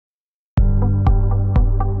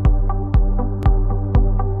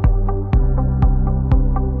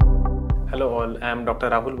all, I am Dr.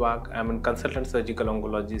 Rahul Wagh. I am a consultant surgical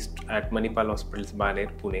oncologist at Manipal Hospital Baner,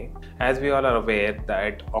 Pune. As we all are aware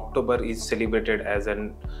that October is celebrated as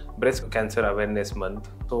a breast cancer awareness month.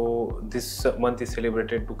 So this month is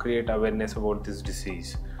celebrated to create awareness about this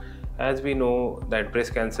disease. As we know that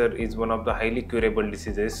breast cancer is one of the highly curable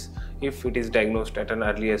diseases if it is diagnosed at an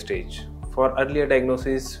earlier stage. For earlier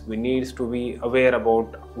diagnosis, we need to be aware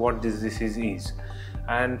about what this disease is.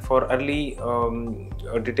 And for early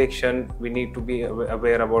detection, we need to be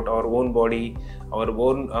aware about our own body, our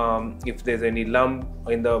own if there's any lump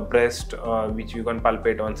in the breast which you can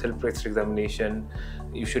palpate on self-breast examination.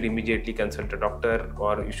 You should immediately consult a doctor,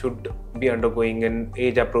 or you should be undergoing an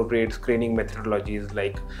age-appropriate screening methodologies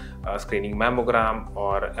like screening mammogram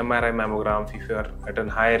or MRI mammograms if you are at a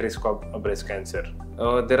higher risk of breast cancer.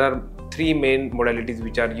 There are three main modalities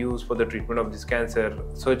which are used for the treatment of this cancer.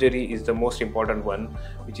 Surgery is the most important one,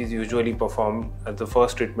 which is usually performed as the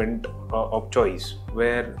first treatment of choice,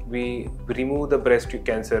 where we remove the breast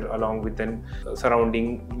cancer along with the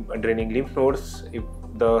surrounding draining lymph nodes if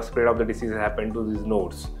the spread of the disease happened to these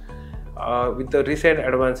nodes. With the recent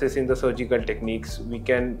advances in the surgical techniques, we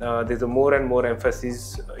can there's a more and more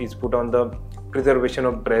emphasis is put on the preservation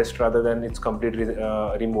of breast rather than its complete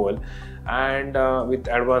removal. And with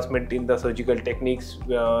advancement in the surgical techniques,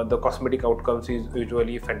 the cosmetic outcomes is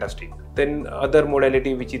usually fantastic. Then other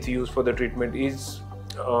modality which is used for the treatment is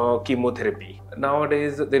chemotherapy.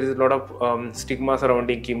 Nowadays there is a lot of stigma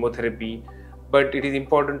surrounding chemotherapy, but it is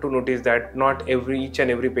important to notice that not each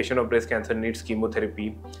and every patient of breast cancer needs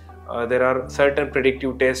chemotherapy. There are certain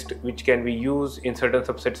predictive tests which can be used in certain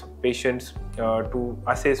subsets of patients to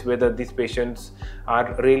assess whether these patients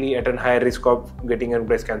are really at a higher risk of getting a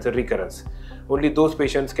breast cancer recurrence. Only those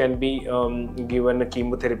patients can be given a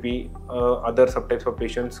chemotherapy. Other subtypes of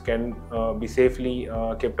patients can be safely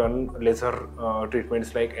kept on lesser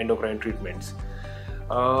treatments like endocrine treatments.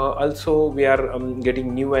 Also, we are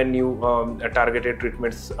getting new targeted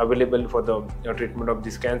treatments available for the treatment of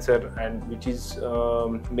this cancer, and which is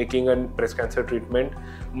making a breast cancer treatment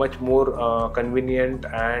much more convenient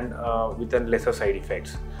and with lesser side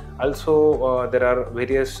effects. Also, there are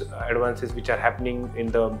various advances which are happening in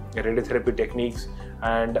the radiotherapy techniques,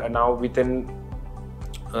 and now within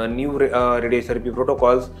new radiotherapy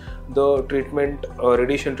protocols, the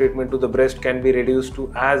radiation treatment to the breast can be reduced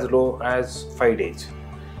to as low as 5 days.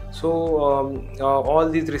 So all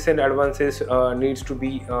these recent advances needs to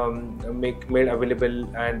be made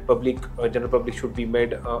available, and general public should be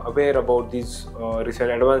made aware about these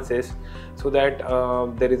recent advances, so that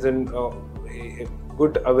there is a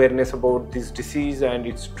good awareness about this disease and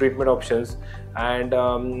its treatment options, and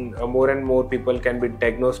more and more people can be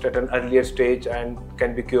diagnosed at an earlier stage and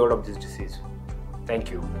can be cured of this disease.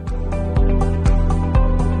 Thank you.